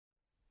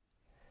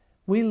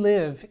We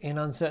live in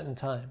uncertain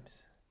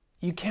times.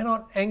 You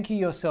cannot anchor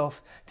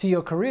yourself to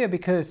your career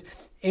because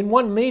in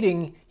one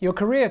meeting, your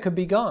career could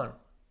be gone.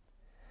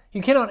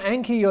 You cannot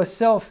anchor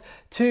yourself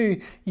to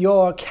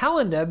your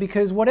calendar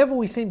because whatever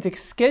we seem to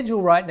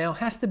schedule right now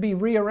has to be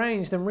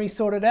rearranged and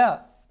resorted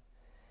out.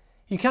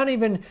 You can't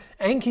even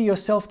anchor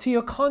yourself to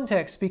your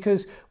context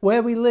because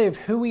where we live,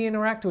 who we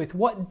interact with,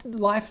 what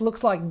life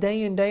looks like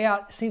day in, day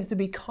out seems to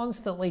be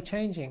constantly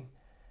changing.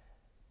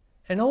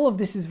 And all of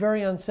this is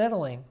very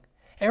unsettling.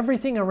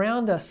 Everything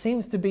around us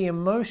seems to be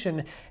in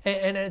motion,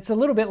 and it's a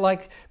little bit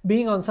like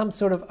being on some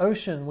sort of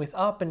ocean with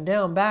up and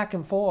down, back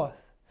and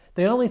forth.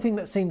 The only thing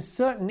that seems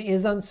certain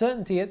is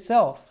uncertainty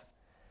itself.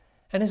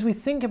 And as we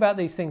think about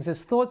these things,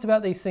 as thoughts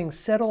about these things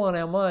settle on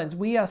our minds,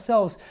 we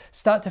ourselves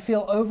start to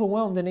feel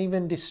overwhelmed and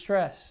even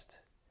distressed.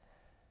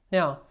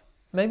 Now,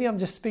 maybe I'm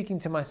just speaking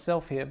to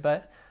myself here,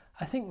 but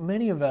I think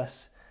many of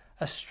us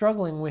are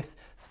struggling with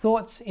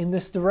thoughts in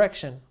this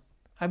direction.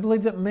 I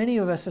believe that many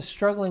of us are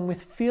struggling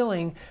with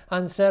feeling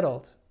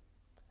unsettled.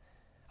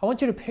 I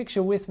want you to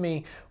picture with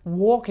me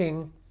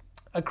walking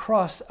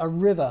across a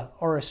river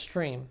or a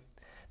stream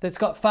that's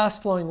got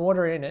fast-flowing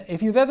water in it.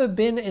 If you've ever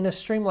been in a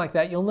stream like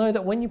that, you'll know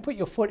that when you put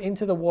your foot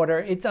into the water,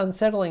 it's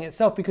unsettling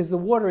itself because the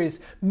water is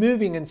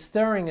moving and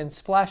stirring and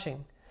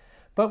splashing.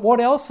 But what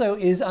also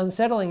is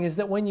unsettling is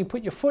that when you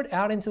put your foot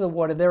out into the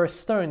water, there are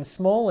stones,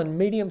 small and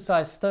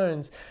medium-sized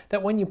stones,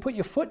 that when you put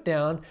your foot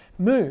down,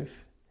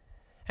 move.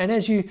 And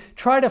as you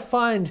try to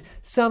find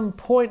some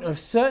point of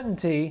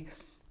certainty,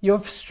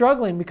 you're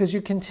struggling because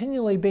you're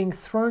continually being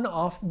thrown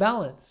off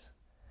balance.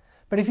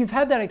 But if you've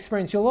had that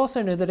experience, you'll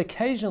also know that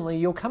occasionally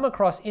you'll come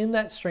across in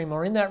that stream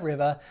or in that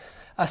river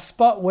a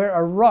spot where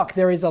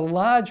there is a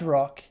large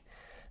rock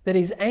that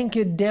is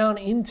anchored down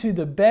into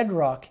the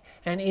bedrock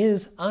and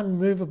is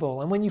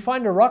unmovable. And when you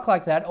find a rock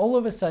like that, all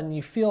of a sudden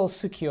you feel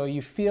secure,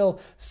 you feel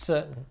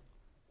certain.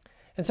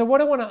 And so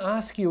what I want to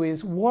ask you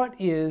is, what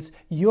is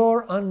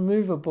your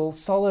unmovable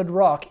solid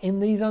rock in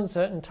these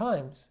uncertain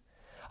times?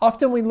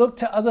 Often we look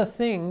to other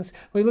things,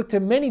 we look to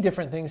many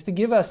different things to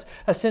give us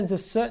a sense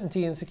of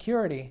certainty and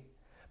security.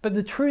 But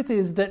the truth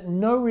is that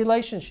no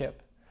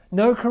relationship,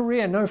 no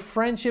career, no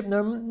friendship,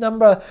 no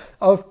number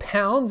of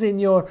pounds in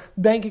your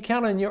bank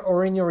account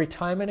or in your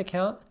retirement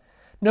account,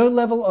 no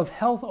level of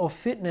health or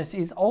fitness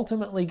is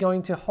ultimately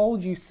going to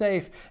hold you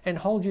safe and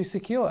hold you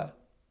secure.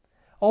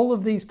 All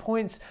of these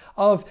points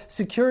of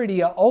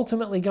security are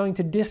ultimately going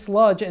to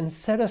dislodge and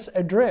set us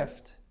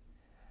adrift.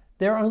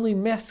 They're only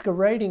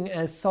masquerading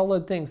as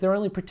solid things. They're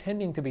only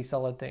pretending to be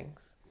solid things.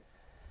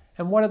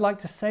 And what I'd like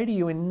to say to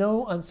you in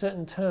no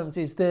uncertain terms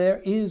is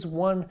there is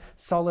one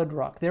solid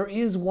rock. There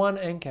is one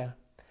anchor.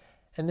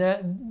 And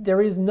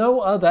there is no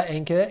other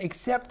anchor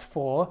except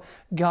for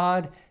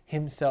God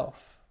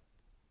Himself.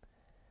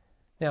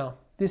 Now,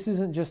 this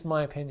isn't just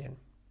my opinion.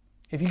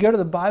 If you go to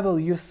the Bible,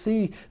 you'll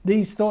see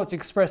these thoughts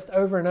expressed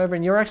over and over,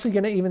 and you're actually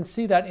going to even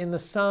see that in the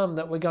psalm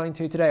that we're going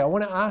to today. I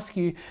want to ask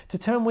you to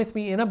turn with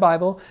me in a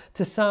Bible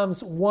to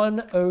Psalms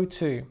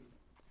 102.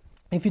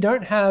 If you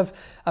don't have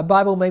a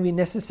Bible maybe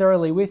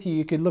necessarily with you,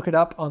 you could look it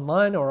up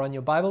online or on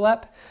your Bible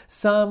app.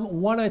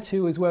 Psalm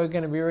 102 is where we're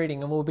going to be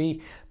reading, and we'll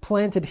be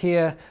planted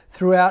here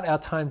throughout our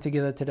time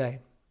together today.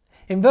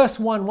 In verse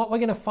 1, what we're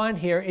going to find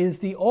here is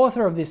the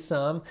author of this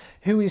psalm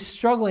who is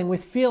struggling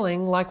with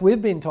feeling, like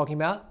we've been talking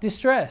about,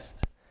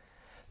 distressed.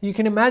 You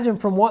can imagine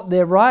from what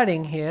they're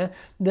writing here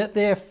that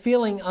they're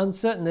feeling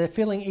uncertain, they're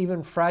feeling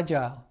even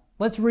fragile.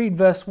 Let's read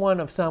verse 1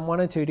 of Psalm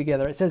 102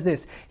 together. It says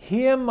this,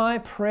 "Hear my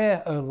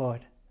prayer, O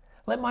Lord.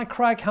 Let my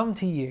cry come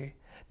to you.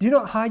 Do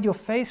not hide your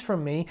face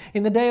from me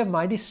in the day of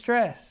my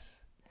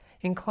distress.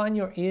 Incline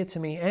your ear to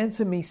me.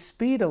 Answer me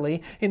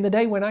speedily in the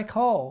day when I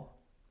call.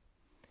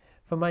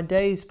 For my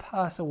days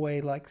pass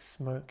away like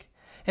smoke,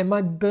 and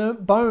my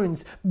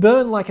bones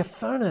burn like a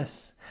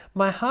furnace.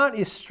 My heart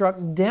is struck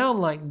down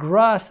like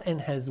grass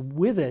and has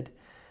withered.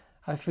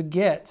 I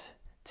forget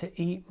to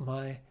eat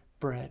my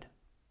bread."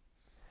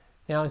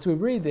 Now, as we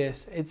read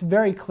this, it's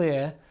very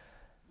clear,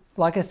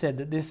 like I said,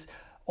 that this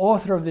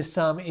author of this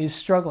psalm is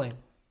struggling.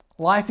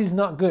 Life is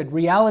not good.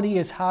 Reality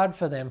is hard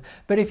for them.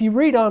 But if you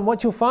read on,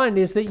 what you'll find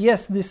is that,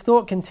 yes, this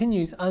thought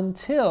continues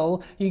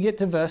until you get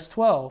to verse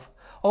 12.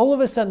 All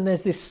of a sudden,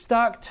 there's this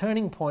stark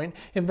turning point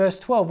in verse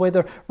 12 where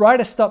the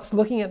writer stops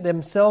looking at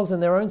themselves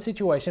and their own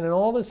situation, and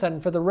all of a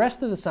sudden, for the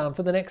rest of the psalm,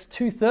 for the next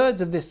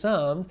 2/3 of this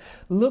psalm,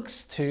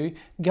 looks to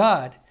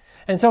God.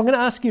 And so I'm going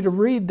to ask you to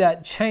read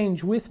that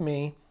change with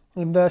me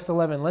in verse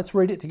 11. Let's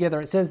read it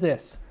together. It says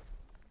this,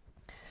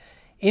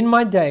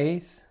 my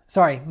days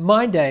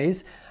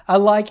are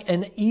like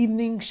an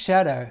evening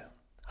shadow.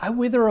 I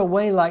wither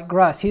away like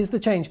grass." Here's the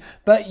change.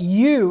 "But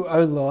you,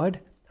 O Lord,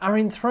 are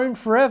enthroned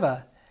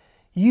forever.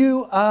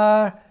 You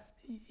are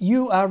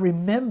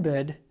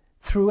remembered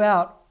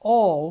throughout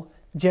all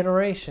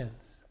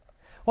generations."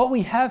 What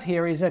we have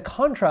here is a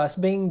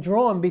contrast being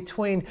drawn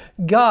between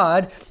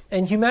God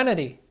and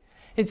humanity.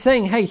 It's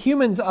saying, hey,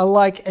 humans are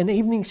like an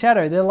evening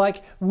shadow. They're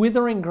like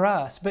withering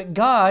grass. But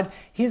God,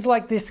 He's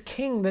like this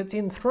king that's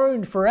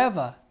enthroned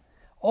forever,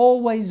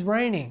 always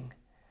reigning.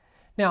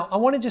 Now, I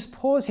want to just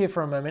pause here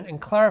for a moment and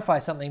clarify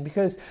something,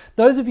 because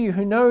those of you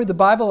who know the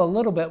Bible a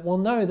little bit will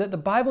know that the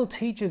Bible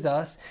teaches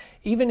us,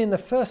 even in the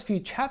first few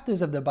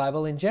chapters of the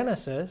Bible in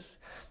Genesis,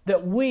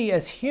 that we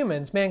as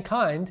humans,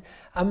 mankind,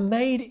 are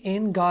made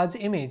in God's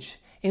image,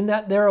 in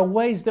that there are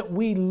ways that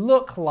we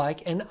look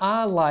like and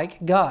are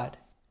like God,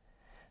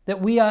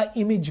 that we are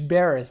image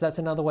bearers. That's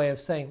another way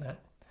of saying that.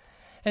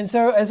 And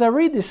so as I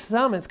read this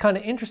psalm, it's kind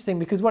of interesting,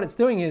 because what it's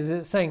doing is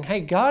it's saying, hey,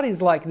 God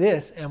is like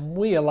this and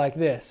we are like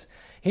this.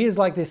 He is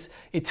like this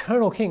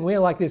eternal king. We are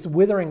like this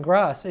withering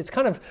grass. It's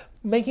kind of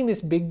making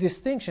this big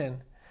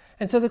distinction.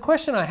 And so the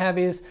question I have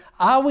is,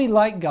 are we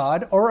like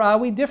God or are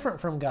we different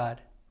from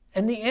God?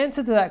 And the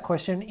answer to that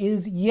question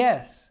is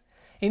yes.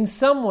 In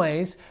some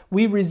ways,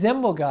 we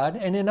resemble God,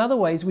 and in other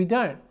ways, we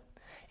don't.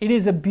 It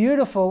is a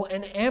beautiful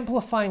and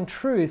amplifying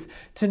truth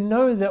to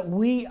know that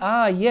we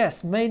are,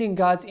 yes, made in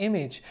God's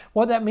image.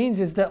 What that means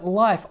is that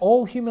life,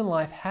 all human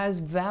life, has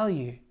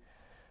value.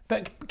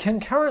 But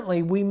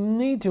concurrently, we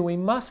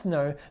must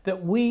know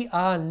that we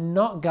are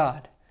not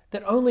God,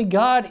 that only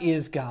God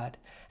is God,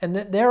 and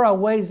that there are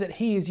ways that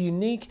He is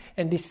unique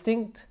and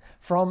distinct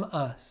from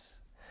us.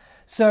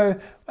 So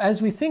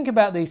as we think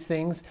about these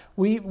things,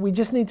 we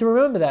just need to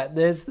remember that.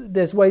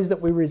 There's ways that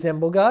we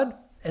resemble God,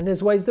 and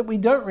there's ways that we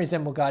don't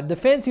resemble God. The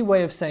fancy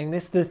way of saying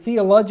this, the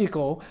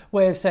theological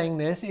way of saying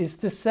this, is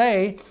to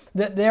say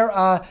that there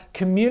are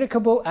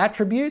communicable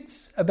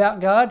attributes about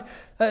God,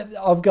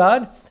 of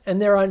God, and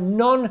there are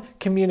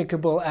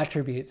non-communicable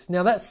attributes.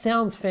 Now that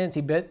sounds fancy,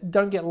 but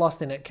don't get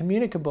lost in it.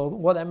 Communicable,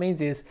 what that means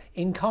is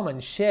in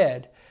common,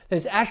 shared.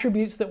 There's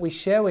attributes that we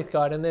share with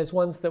God, and there's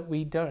ones that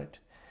we don't.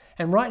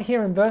 And right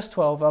here in verse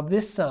 12 of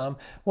this psalm,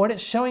 what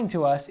it's showing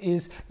to us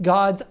is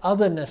God's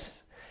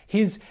otherness,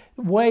 His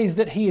ways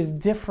that He is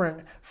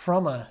different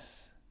from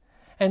us.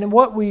 And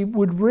what we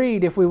would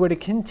read if we were to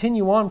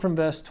continue on from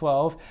verse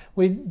 12,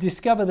 we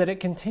discover that it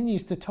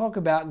continues to talk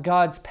about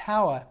God's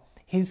power,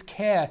 His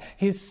care,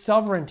 His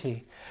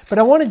sovereignty. But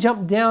I want to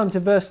jump down to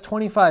verse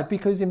 25,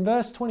 because in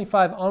verse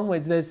 25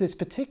 onwards, there's this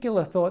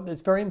particular thought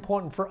that's very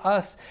important for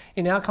us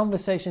in our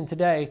conversation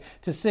today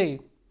to see.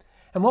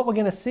 And what we're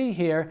going to see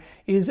here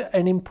is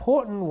an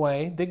important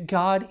way that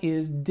God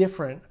is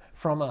different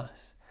from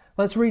us.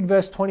 Let's read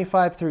verse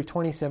 25 through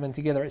 27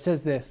 together. It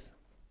says this: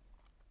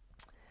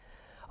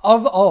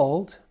 Of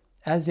old,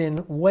 as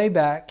in way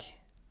back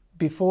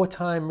before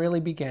time really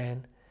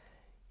began,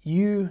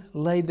 you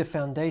laid the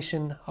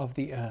foundation of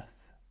the earth.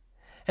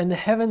 And the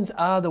heavens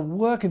are the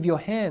work of your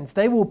hands.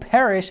 They will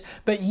perish,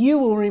 but you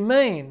will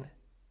remain.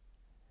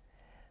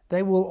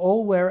 They will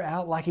all wear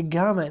out like a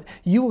garment.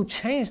 You will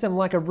change them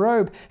like a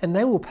robe, and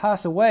they will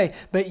pass away.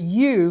 But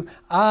you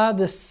are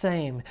the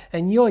same,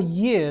 and your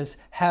years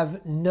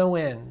have no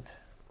end.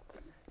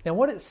 Now,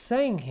 what it's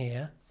saying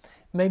here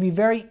may be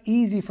very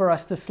easy for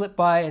us to slip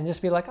by and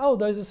just be like, oh,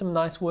 those are some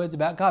nice words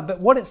about God.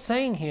 But what it's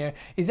saying here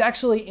is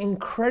actually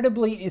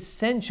incredibly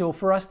essential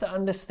for us to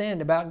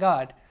understand about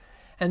God.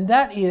 And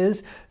that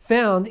is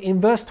found in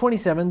verse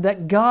 27,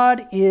 that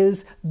God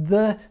is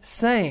the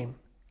same.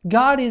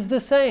 God is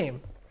the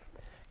same.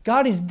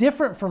 God is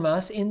different from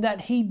us in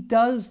that He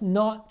does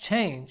not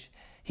change.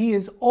 He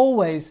is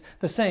always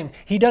the same.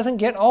 He doesn't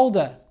get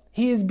older.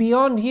 He is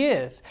beyond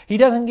years. He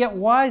doesn't get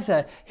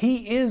wiser.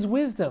 He is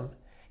wisdom.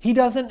 He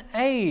doesn't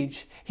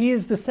age. He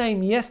is the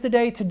same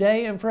yesterday,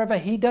 today, and forever.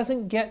 He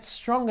doesn't get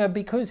stronger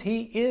because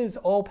He is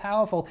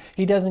all-powerful.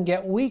 He doesn't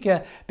get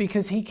weaker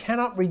because He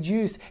cannot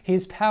reduce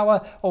His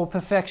power or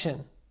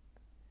perfection.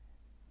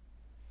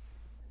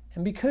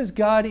 And because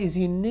God is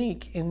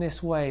unique in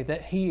this way,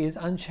 that He is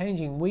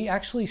unchanging, we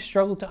actually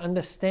struggle to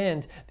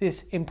understand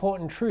this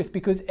important truth,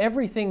 because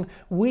everything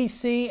we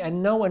see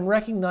and know and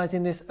recognize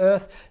in this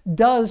earth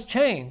does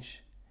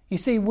change. You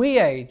see, we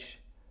age.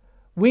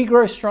 We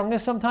grow stronger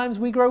sometimes,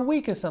 we grow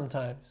weaker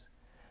sometimes.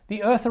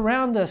 The earth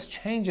around us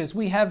changes.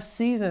 We have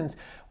seasons.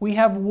 We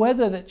have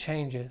weather that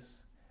changes.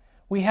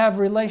 We have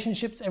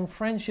relationships and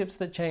friendships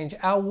that change.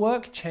 Our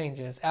work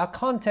changes. Our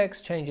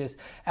context changes.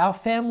 Our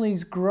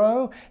families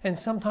grow, and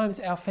sometimes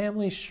our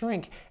families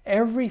shrink.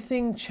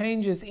 Everything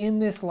changes in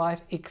this life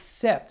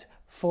except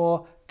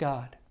for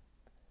God.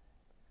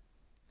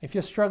 If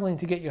you're struggling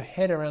to get your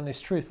head around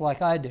this truth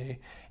like I do,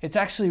 it's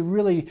actually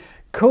really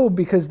cool,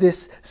 because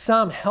this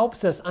psalm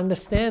helps us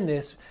understand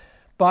this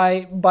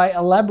by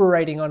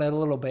elaborating on it a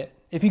little bit.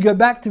 If you go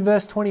back to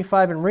verse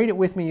 25 and read it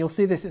with me, you'll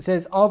see this. It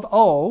says, of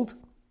old,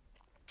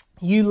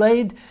 you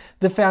laid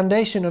the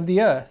foundation of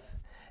the earth,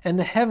 and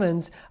the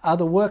heavens are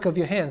the work of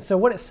your hands. So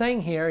what it's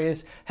saying here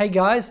is, hey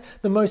guys,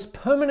 the most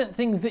permanent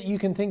things that you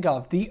can think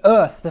of, the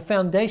earth, the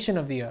foundation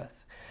of the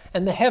earth,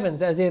 and the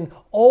heavens, as in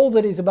all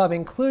that is above,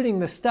 including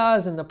the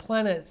stars and the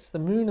planets, the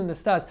moon and the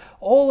stars,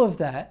 all of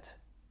that,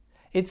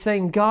 it's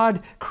saying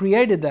God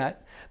created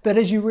that. But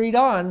as you read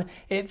on,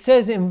 it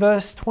says in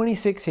verse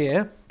 26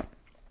 here,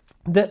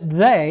 that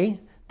they,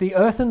 the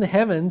earth and the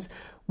heavens,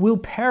 will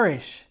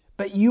perish,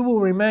 but you will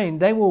remain.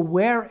 They will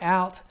wear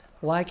out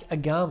like a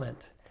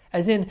garment,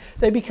 As in,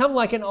 they become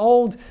like an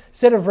old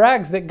set of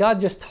rags that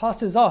God just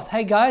tosses off.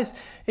 Hey guys,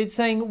 it's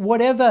saying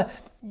whatever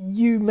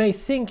you may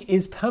think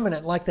is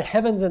permanent, like the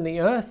heavens and the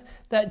earth,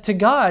 that to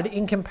God,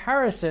 in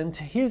comparison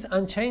to his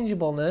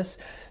unchangeableness,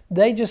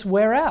 they just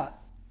wear out.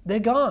 They're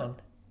gone.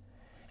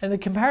 And the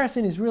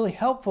comparison is really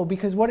helpful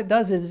because what it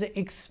does is it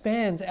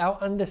expands our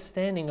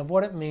understanding of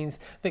what it means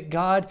that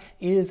God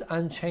is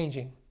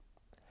unchanging.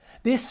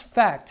 This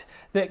fact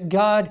that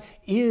God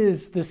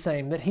is the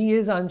same, that he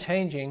is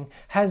unchanging,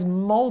 has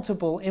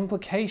multiple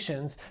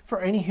implications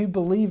for any who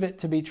believe it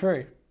to be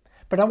true.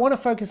 But I want to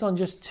focus on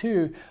just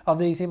two of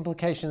these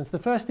implications. The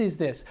first is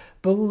this: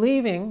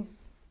 believing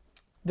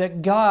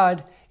that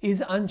God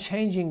is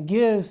unchanging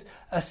gives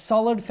a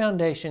solid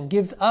foundation,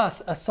 gives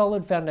us a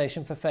solid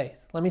foundation for faith.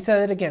 Let me say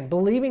that again.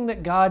 Believing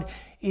that God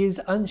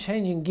is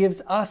unchanging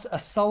gives us a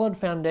solid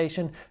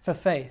foundation for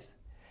faith.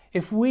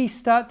 If we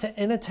start to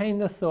entertain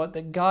the thought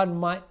that God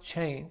might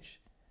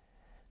change,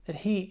 that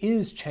he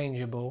is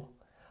changeable,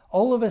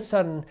 all of a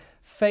sudden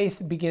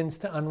faith begins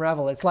to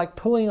unravel. It's like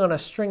pulling on a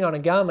string on a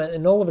garment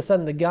and all of a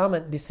sudden the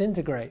garment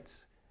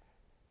disintegrates.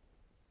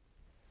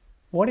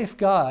 What if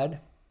God,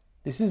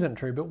 this isn't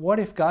true, but what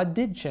if God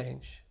did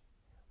change?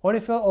 What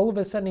if all of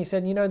a sudden he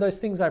said, you know those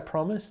things I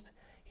promised?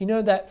 You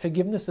know that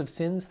forgiveness of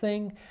sins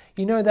thing?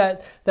 You know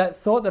that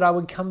thought that I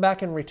would come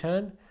back and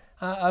return?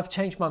 I've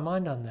changed my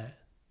mind on that.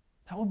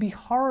 That would be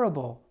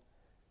horrible.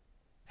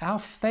 Our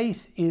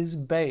faith is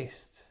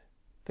based,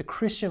 the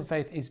Christian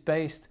faith is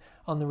based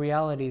on the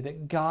reality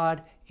that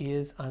God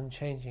is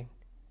unchanging.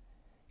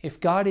 If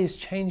God is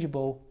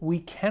changeable, we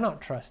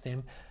cannot trust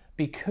him.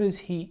 Because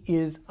he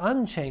is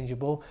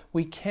unchangeable,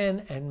 we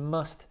can and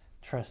must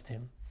trust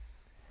him.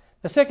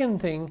 The second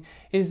thing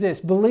is this: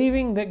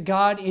 believing that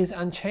God is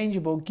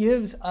unchangeable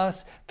gives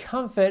us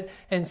comfort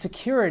and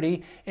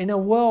security in a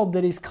world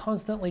that is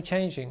constantly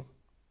changing.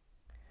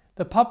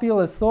 The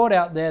popular thought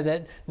out there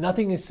that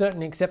nothing is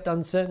certain except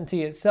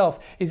uncertainty itself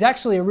is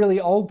actually a really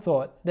old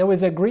thought. There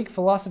was a Greek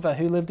philosopher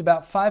who lived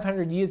about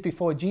 500 years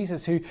before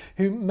Jesus who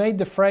made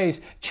the phrase,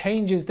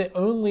 change is the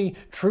only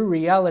true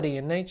reality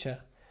in nature,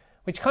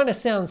 which kind of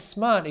sounds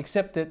smart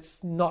except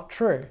it's not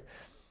true.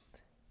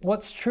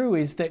 What's true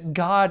is that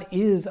God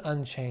is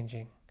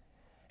unchanging.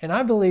 And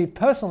I believe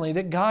personally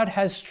that God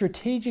has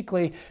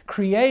strategically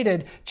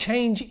created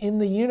change in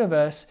the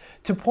universe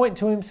to point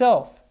to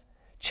himself.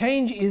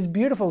 Change is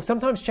beautiful.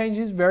 Sometimes change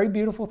is very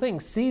beautiful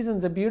things.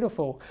 Seasons are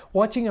beautiful.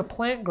 Watching a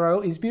plant grow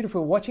is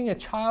beautiful. Watching a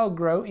child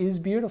grow is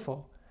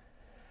beautiful.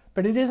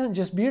 But it isn't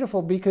just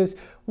beautiful, because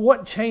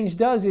what change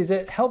does is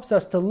it helps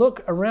us to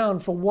look around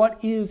for what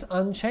is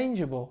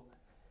unchangeable.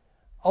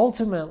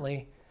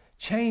 Ultimately,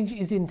 change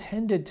is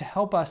intended to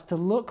help us to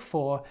look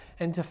for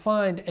and to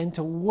find and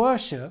to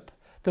worship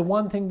the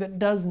one thing that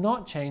does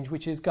not change,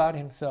 which is God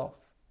himself.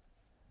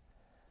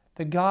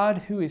 The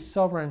God who is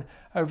sovereign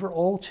over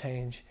all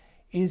change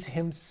is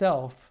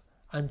himself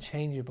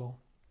unchangeable.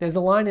 There's a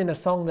line in a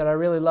song that I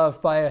really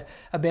love by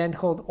a band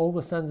called All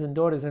the Sons and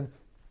Daughters, and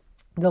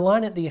the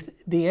line at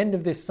the end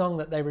of this song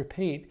that they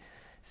repeat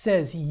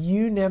says,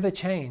 you never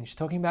change,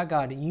 talking about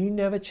God, you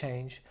never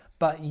change,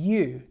 but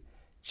you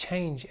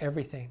change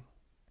everything.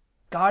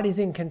 God is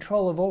in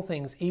control of all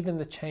things, even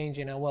the change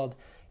in our world,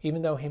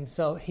 even though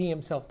he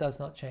himself does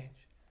not change.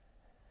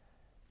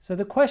 So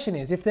the question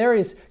is, if there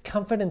is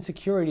comfort and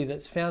security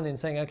that's found in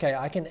saying, okay,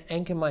 I can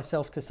anchor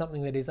myself to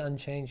something that is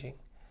unchanging,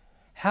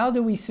 how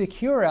do we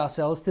secure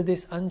ourselves to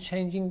this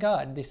unchanging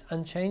God, this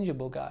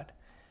unchangeable God?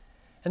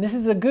 And this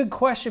is a good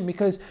question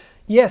because,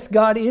 yes,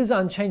 God is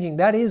unchanging.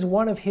 That is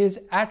one of his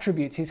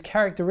attributes, his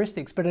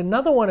characteristics. But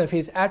another one of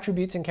his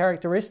attributes and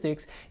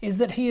characteristics is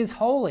that he is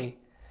holy.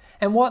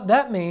 And what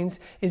that means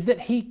is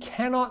that he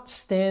cannot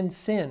stand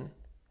sin.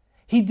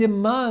 He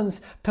demands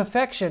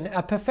perfection,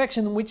 a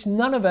perfection in which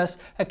none of us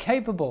are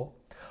capable.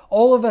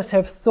 All of us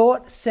have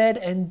thought, said,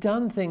 and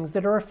done things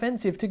that are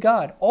offensive to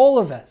God. All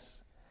of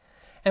us.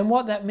 And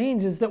what that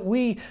means is that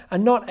we are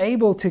not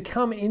able to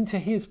come into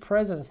his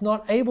presence,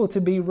 not able to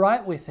be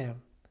right with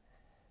him.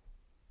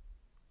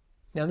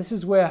 Now, this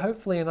is where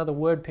hopefully another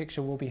word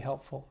picture will be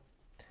helpful.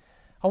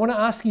 I want to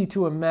ask you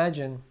to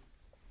imagine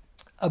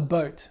a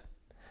boat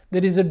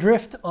that is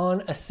adrift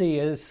on a sea.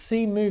 As the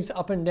sea moves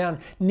up and down,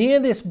 near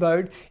this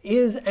boat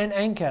is an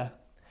anchor.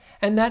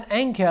 And that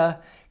anchor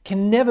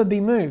can never be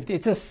moved.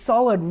 It's a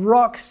solid,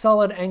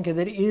 rock-solid anchor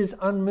that is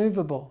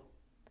unmovable.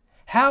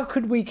 How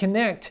could we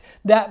connect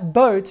that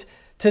boat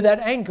to that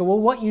anchor? Well,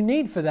 what you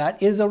need for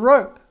that is a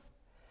rope.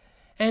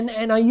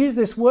 And I use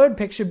this word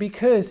picture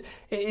because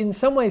in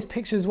some ways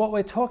pictures what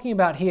we're talking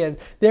about here.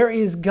 There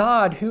is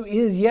God who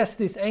is, yes,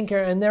 this anchor,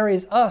 and there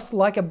is us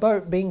like a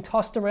boat being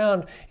tossed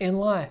around in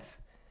life.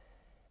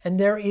 And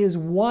there is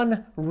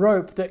one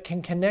rope that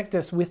can connect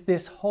us with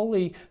this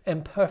holy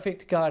and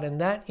perfect God,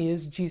 and that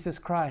is Jesus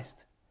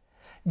Christ.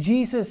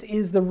 Jesus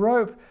is the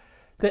rope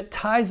that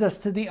ties us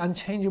to the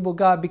unchangeable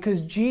God, because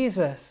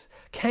Jesus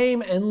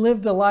came and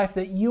lived the life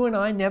that you and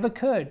I never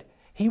could.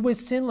 He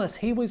was sinless.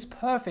 He was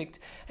perfect.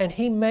 And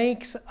he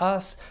makes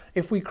us,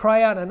 if we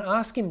cry out and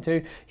ask him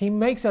to, he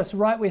makes us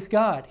right with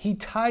God. He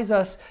ties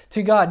us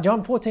to God.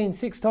 John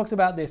 14:6 talks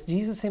about this.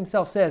 Jesus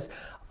himself says,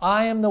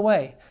 I am the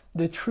way,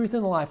 the truth,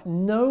 and the life.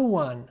 No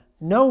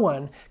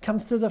one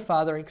comes to the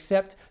Father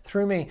except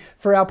through me.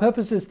 For our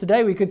purposes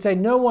today, we could say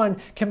no one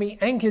can be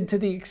anchored to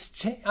the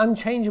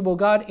unchangeable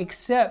God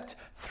except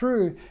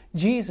through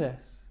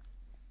Jesus.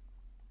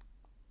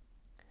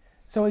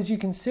 So as you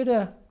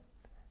consider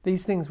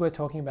these things we're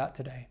talking about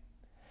today,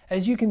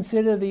 as you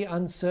consider the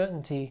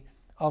uncertainty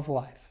of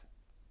life,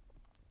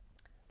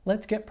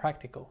 let's get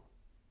practical.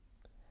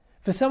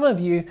 For some of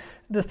you,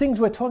 the things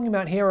we're talking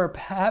about here are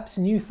perhaps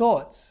new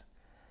thoughts.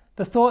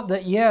 The thought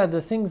that,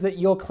 the things that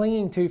you're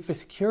clinging to for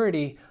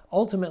security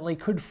ultimately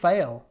could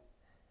fail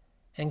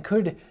and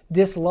could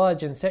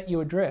dislodge and set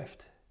you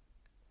adrift.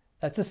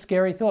 That's a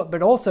scary thought.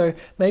 But also,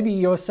 maybe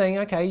you're saying,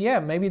 okay,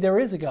 maybe there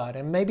is a God,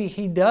 and maybe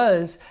he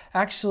does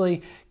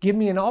actually give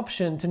me an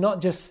option to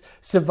not just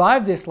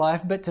survive this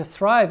life, but to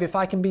thrive if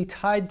I can be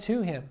tied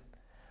to him.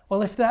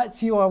 Well, if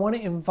that's you, I want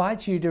to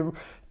invite you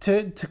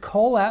to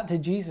call out to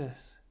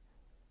Jesus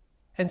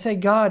and say,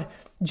 God,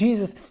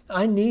 Jesus,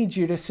 I need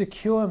you to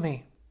secure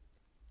me,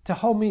 to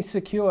hold me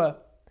secure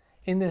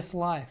in this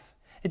life.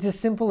 It's as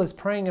simple as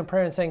praying a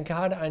prayer and saying,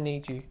 God, I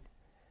need you.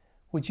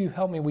 Would you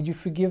help me? Would you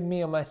forgive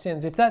me of my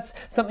sins? If that's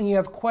something you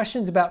have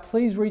questions about,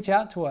 please reach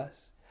out to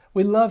us.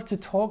 We love to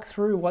talk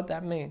through what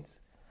that means.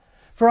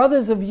 For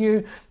others of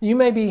you, you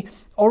maybe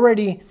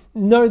already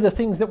know the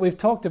things that we've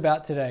talked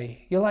about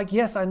today. You're like,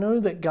 yes, I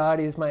know that God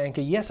is my anchor.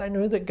 Yes, I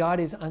know that God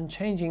is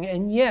unchanging.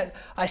 And yet,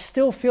 I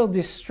still feel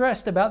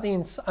distressed about the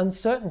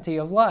uncertainty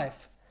of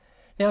life.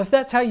 Now, if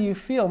that's how you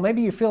feel,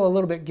 maybe you feel a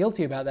little bit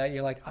guilty about that.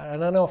 You're like, I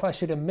don't know if I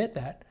should admit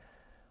that.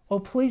 Well,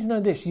 please know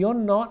this, you're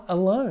not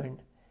alone.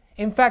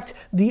 In fact,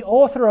 the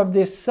author of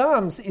this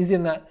psalm is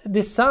in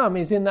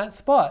that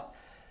spot.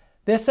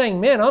 They're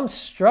saying, man, I'm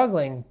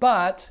struggling,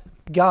 but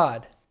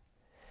God.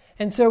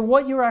 And so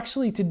what you're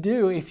actually to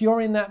do, if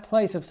you're in that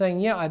place of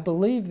saying, I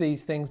believe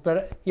these things,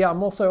 but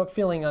I'm also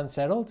feeling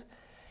unsettled,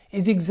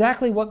 is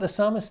exactly what the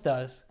psalmist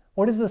does.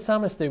 What does the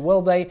psalmist do?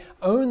 Well, they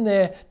own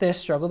their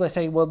struggle. They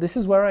say, well, this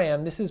is where I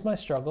am. This is my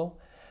struggle.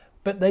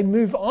 But they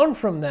move on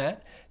from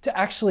that to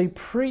actually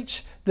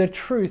preach the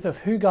truth of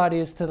who God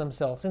is to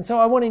themselves. And so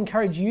I want to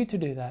encourage you to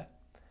do that.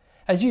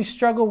 As you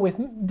struggle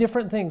with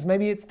different things,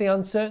 maybe it's the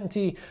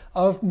uncertainty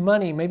of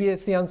money, maybe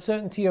it's the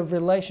uncertainty of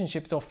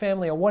relationships or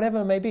family or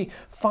whatever it may be,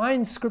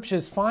 find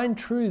scriptures, find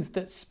truths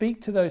that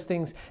speak to those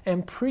things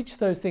and preach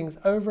those things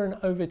over and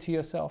over to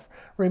yourself.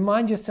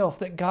 Remind yourself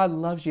that God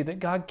loves you, that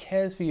God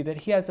cares for you,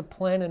 that he has a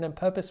plan and a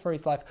purpose for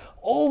his life.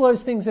 All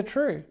those things are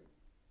true.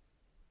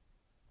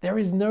 There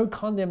is no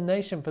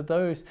condemnation for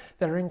those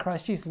that are in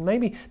Christ Jesus.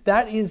 Maybe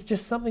that is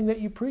just something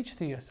that you preach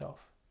to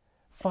yourself.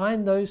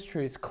 Find those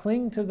truths.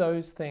 Cling to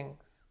those things.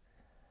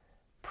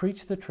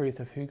 Preach the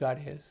truth of who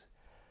God is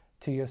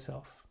to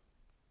yourself.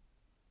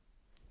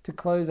 To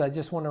close, I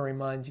just want to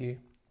remind you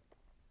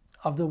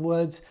of the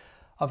words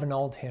of an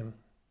old hymn.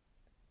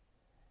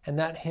 And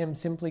that hymn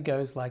simply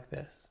goes like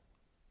this.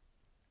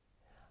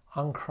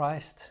 On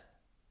Christ,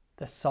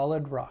 the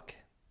solid rock,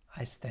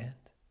 I stand.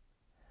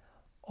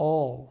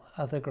 All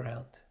other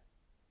ground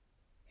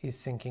is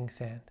sinking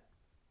sand.